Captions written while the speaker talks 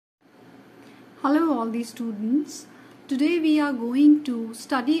Hello all the students. Today we are going to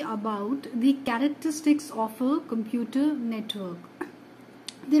study about the characteristics of a computer network.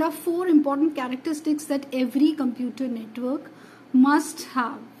 There are four important characteristics that every computer network must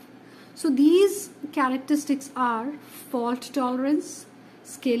have. So these characteristics are fault tolerance,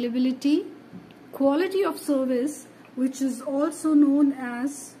 scalability, quality of service, which is also known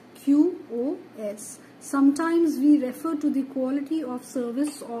as QoS. Sometimes we refer to the quality of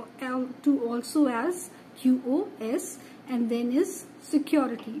service or to also as QoS, and then is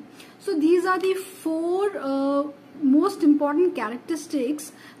security. So these are the four most important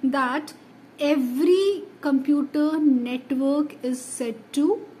characteristics that every computer network is said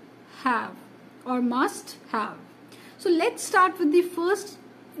to have or must have. So let's start with the first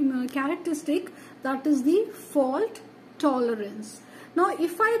characteristic, that is the fault tolerance. Now,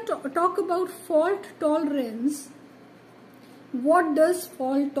 if I talk about fault tolerance, what does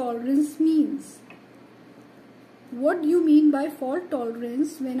fault tolerance means? What do you mean by fault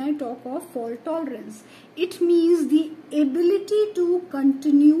tolerance when I talk of fault tolerance? It means the ability to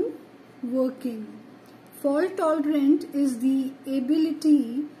continue working. Fault tolerant is the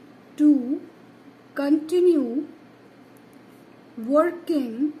ability to continue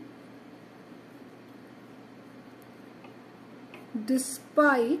working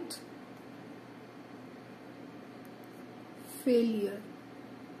despite failure.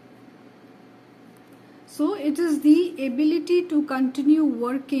 So it is the ability to continue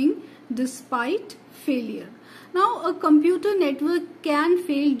working despite failure. Now a computer network can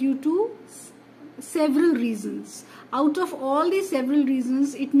fail due to several reasons. Out of all the several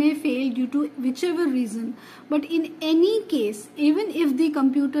reasons, it may fail due to whichever reason. But in any case, even if the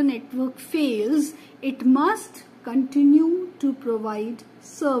computer network fails, it must continue to provide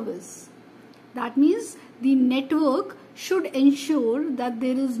service. That means the network should ensure that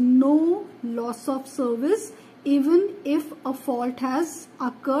there is no loss of service even if a fault has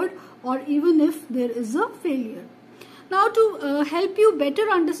occurred or even if there is a failure. Now to help you better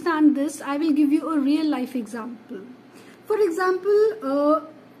understand this, I will give you a real life example. For example,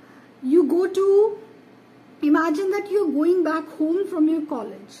 imagine that you are going back home from your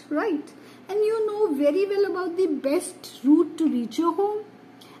college, right? And you know very well about the best route to reach your home,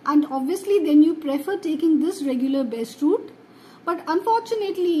 and obviously then you prefer taking this regular best route, but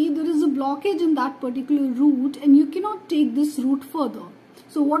unfortunately there is a blockage in that particular route and you cannot take this route further.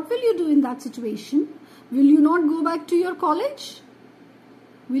 So what will you do in that situation? Will you not go back to your college?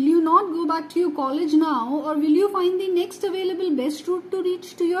 Will you not go back to your college now, or will you find the next available best route to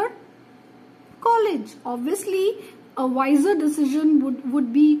reach to your college? Obviously a wiser decision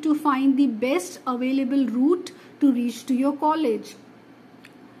would be to find the best available route to reach to your college.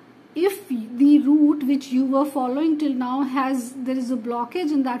 If the route which you were following till now there is a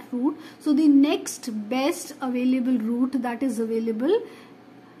blockage in that route, so the next best available route that is available,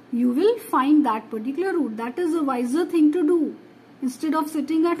 you will find that particular route. That is a wiser thing to do instead of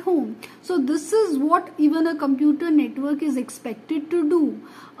sitting at home. So this is what even a computer network is expected to do.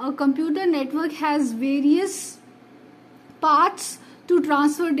 A computer network has various paths to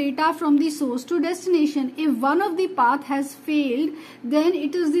transfer data from the source to destination. If one of the path has failed, then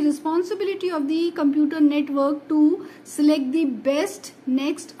it is the responsibility of the computer network to select the best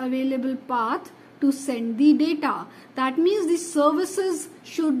next available path to send the data. That means the services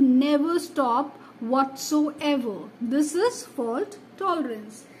should never stop whatsoever. This is fault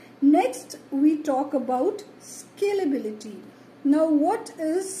tolerance. Next, we talk about scalability. Now, what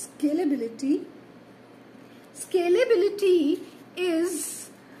is scalability? Scalability is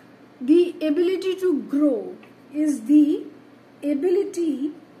the ability to grow, is the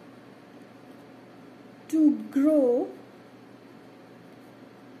ability to grow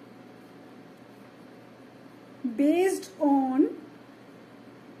based on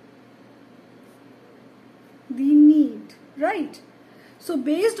the need, right? So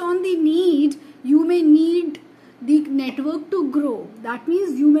based on the need, you may need the network to grow. That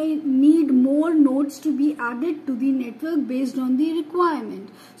means you may need more nodes to be added to the network based on the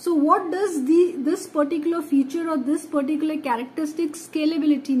requirement. So what does this particular feature or this particular characteristic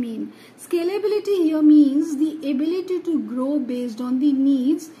scalability mean? Scalability here means the ability to grow based on the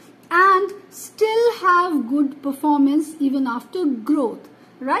needs and still have good performance even after growth,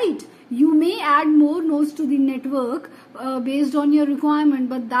 right? You may add more nodes to the network based on your requirement,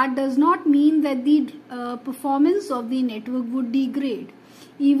 but that does not mean that the performance of the network would degrade.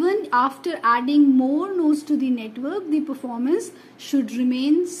 Even after adding more nodes to the network, the performance should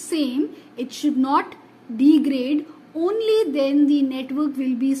remain same. It should not degrade. Only then the network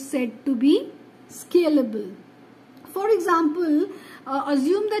will be said to be scalable. For example,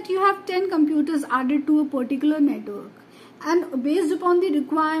 assume that you have 10 computers added to a particular network, and based upon the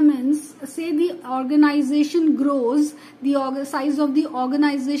requirements, say the organization grows, the size of the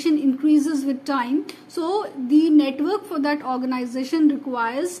organization increases with time, so the network for that organization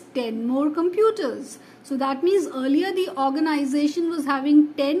requires 10 more computers. So that means earlier the organization was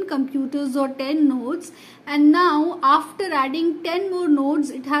having 10 computers or 10 nodes, and now after adding 10 more nodes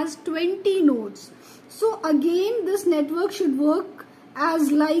it has 20 nodes. So again this network should work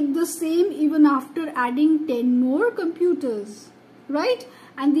as like the same even after adding 10 more computers, right?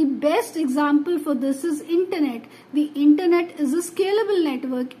 And the best example for this is internet. The internet is a scalable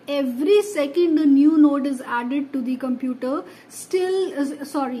network. Every second a new node is added to the computer.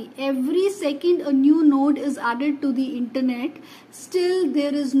 Every second a new node is added to the internet. Still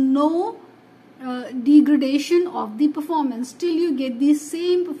there is no degradation of the performance. Still you get the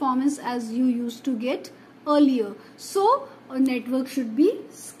same performance as you used to get earlier. So a network should be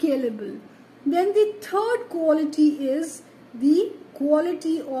scalable. Then the third quality is the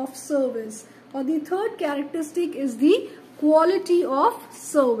quality of service, or the third characteristic is the quality of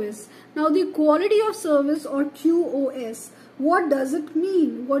service. Now the quality of service, or QoS, what does it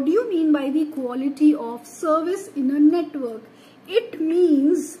mean? What do you mean by the quality of service in a network? It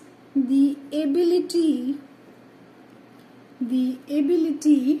means the ability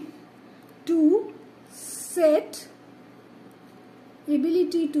to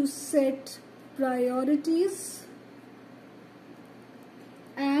set priorities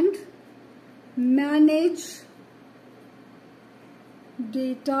and manage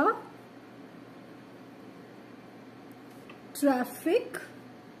data traffic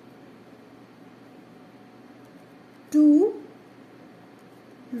to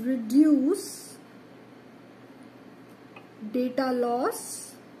reduce data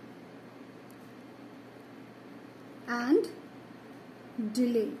loss and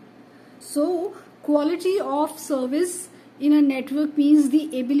delay. So quality of service in a network means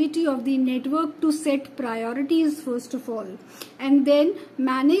the ability of the network to set priorities first of all, and then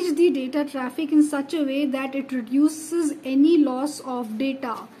manage the data traffic in such a way that it reduces any loss of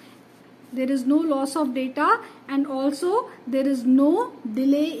data. There is no loss of data, and also there is no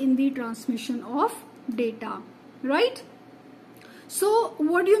delay in the transmission of data, right? So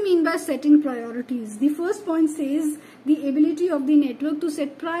what do you mean by setting priorities? The first point says the ability of the network to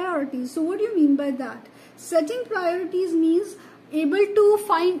set priorities. So what do you mean by that? Setting priorities means able to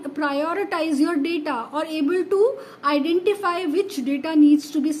prioritize your data, or able to identify which data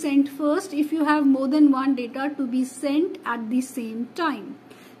needs to be sent first if you have more than one data to be sent at the same time.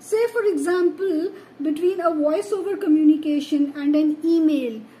 Say for example, between a voice over communication and an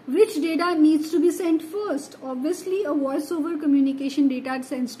email, which data needs to be sent first? Obviously a voice over communication data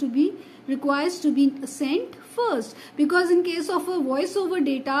requires to be sent first, because in case of a voice over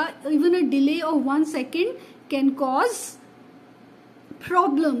data, even a delay of 1 second can cause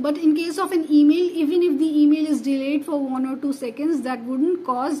problem. But in case of an email, even if the email is delayed for 1 or 2 seconds, that wouldn't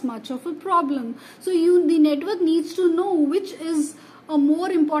cause much of a problem. So the network needs to know which is a more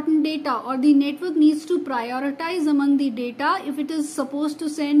important data, or the network needs to prioritize among the data if it is supposed to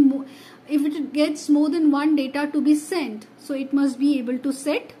send if it gets more than one data to be sent. So it must be able to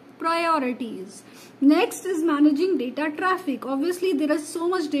set priorities. Next is managing data traffic. Obviously there is so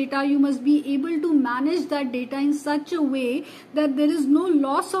much data, you must be able to manage that data in such a way that there is no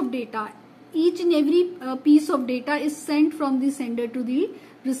loss of data. Each and every piece of data is sent from the sender to the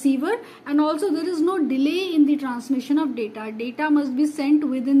receiver, and also there is no delay in the transmission of data. Data must be sent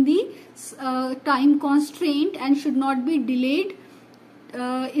within the time constraint and should not be delayed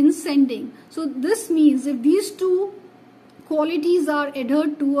in sending. So this means if these two qualities are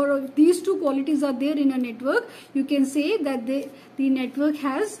adhered to, or if these two qualities are there in a network, you can say that the network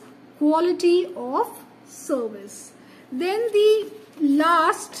has quality of service. Then the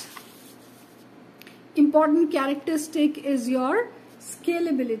last important characteristic is your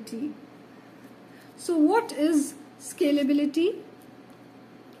scalability. So what is scalability?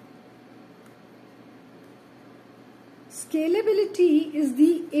 Scalability is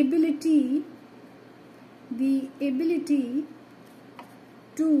the ability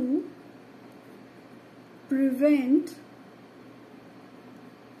to prevent,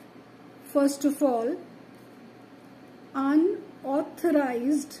 first of all,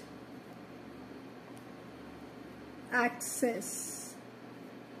 unauthorized access,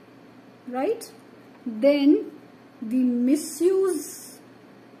 right? Then the misuse,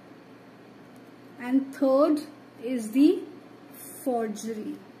 and third is the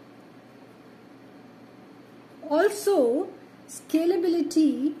forgery. Also,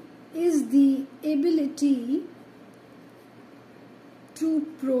 scalability is the ability to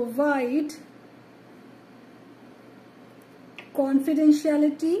provide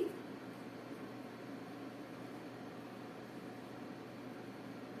confidentiality,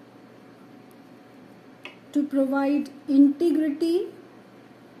 to provide integrity,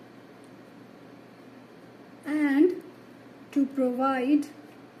 and to provide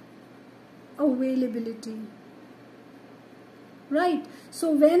availability. Right?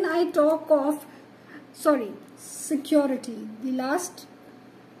 So when I talk of security, the last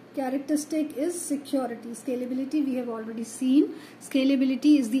characteristic is security. Scalability we have already seen.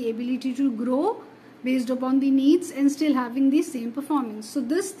 Scalability is the ability to grow based upon the needs and still having the same performance. So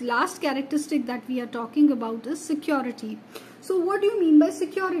this last characteristic that we are talking about is security. So what do you mean by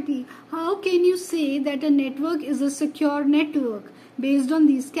security? How can you say that a network is a secure network based on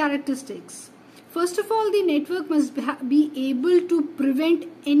these characteristics? First of all, the network must be able to prevent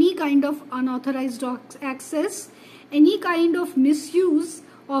any kind of unauthorized access, any kind of misuse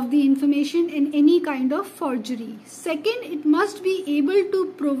of the information, and any kind of forgery. Second, it must be able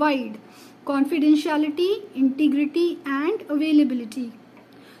to provide confidentiality, integrity, and availability.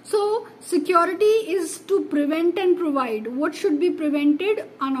 So security is to prevent and provide. What should be prevented?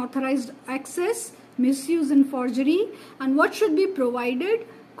 Unauthorized access, misuse and forgery. And what should be provided?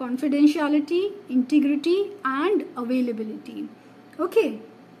 Confidentiality, integrity, and availability. Okay.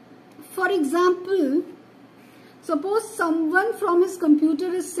 For example, suppose someone from his computer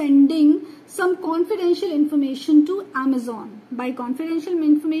is sending some confidential information to Amazon. By confidential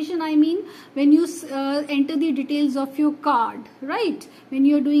information, I mean when you enter the details of your card, right? When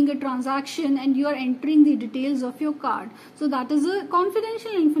you are doing a transaction and you are entering the details of your card. So that is a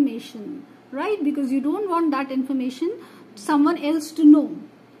confidential information, right? Because you don't want that information someone else to know.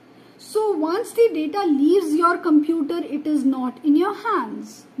 So once the data leaves your computer, it is not in your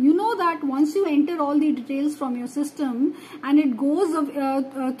hands. You know that once you enter all the details from your system and it goes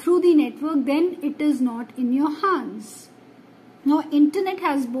through the network, then it is not in your hands. Now, internet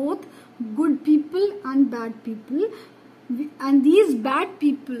has both good people and bad people. And these bad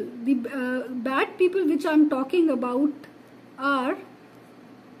people, the bad people which I am talking about are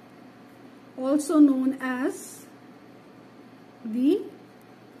also known as the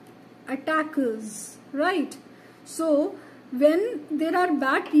attackers, right? So when there are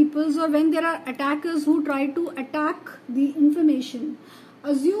bad people or when there are attackers who try to attack the information,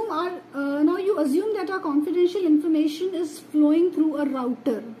 now you assume that our confidential information is flowing through a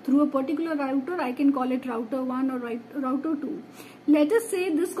router, through a particular router. I can call it router 1 or router 2. Let us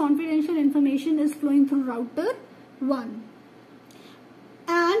say this confidential information is flowing through router 1,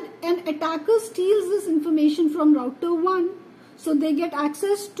 and an attacker steals this information from router 1. So they get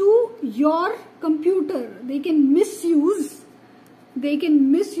access to your computer. They can misuse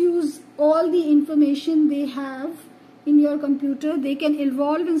all the information they have in your computer. They can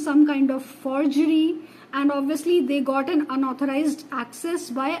involve in some kind of forgery, and obviously they got an unauthorized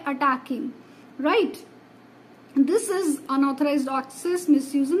access by attacking, right? This is unauthorized access,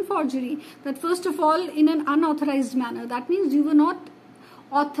 misuse and forgery. That first of all in an unauthorized manner. That means you were not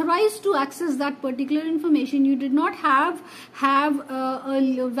authorized to access that particular information. You did not have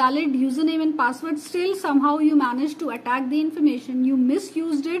a valid username and password. Still somehow you managed to attack the information. You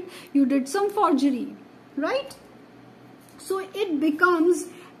misused it. You did some forgery, right? So it becomes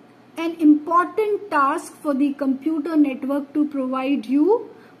an important task for the computer network to provide you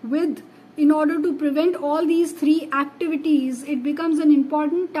with, in order to prevent all these three activities, it becomes an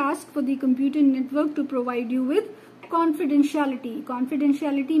important task for the computer network to provide you with confidentiality.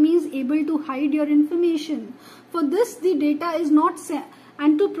 Confidentiality means able to hide your information. For this, the data is not sent,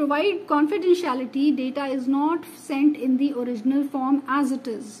 and to provide confidentiality, data is not sent in the original form as it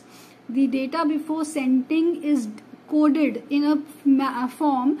is. The data before sending is coded in a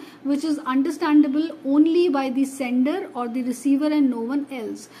form which is understandable only by the sender or the receiver and no one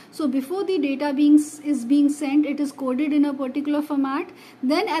else. So before the data is being sent, it is coded in a particular format.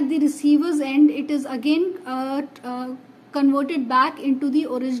 Then at the receiver's end, it is again converted back into the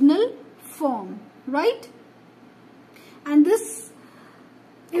original form, right? And this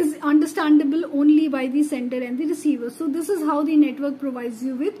is understandable only by the sender and the receiver. So this is how the network provides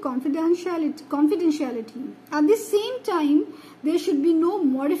you with confidentiality. At the same time, there should be no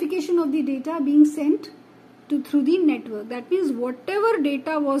modification of the data being sent through the network. That means whatever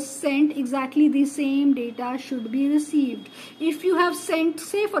data was sent, exactly the same data should be received. If you have sent,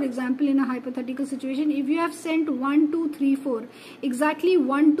 say for example in a hypothetical situation, if you have sent 1 2 3 4, exactly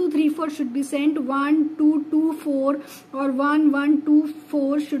 1 2 3 4 should be sent, 1 2 2 4 or 1 1 2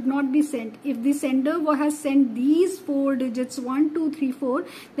 4 should not be sent. If the sender has sent these 4 digits 1 2 3 4,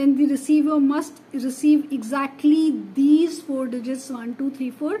 then the receiver must receive exactly these 4 digits 1 2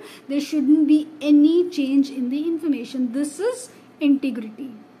 3 4. There shouldn't be any change in the information. This is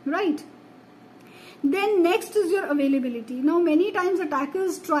integrity, right? Then next is your availability. Now many times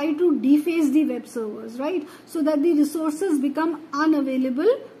attackers try to deface the web servers, right? So that the resources become unavailable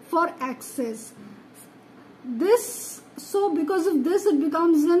for access. So because of this, it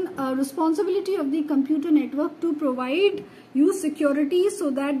becomes a responsibility of the computer network to provide you security so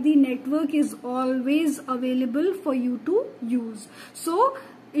that the network is always available for you to use. So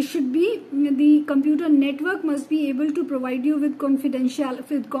it should be, the computer network must be able to provide you with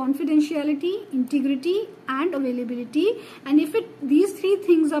confidentiality, integrity and availability. And if these 3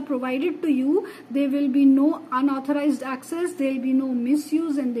 things are provided to you, there will be no unauthorized access, there will be no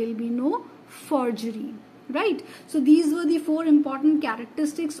misuse, and there will be no forgery. Right? So these were the 4 important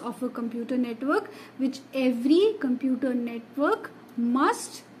characteristics of a computer network which every computer network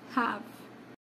must have.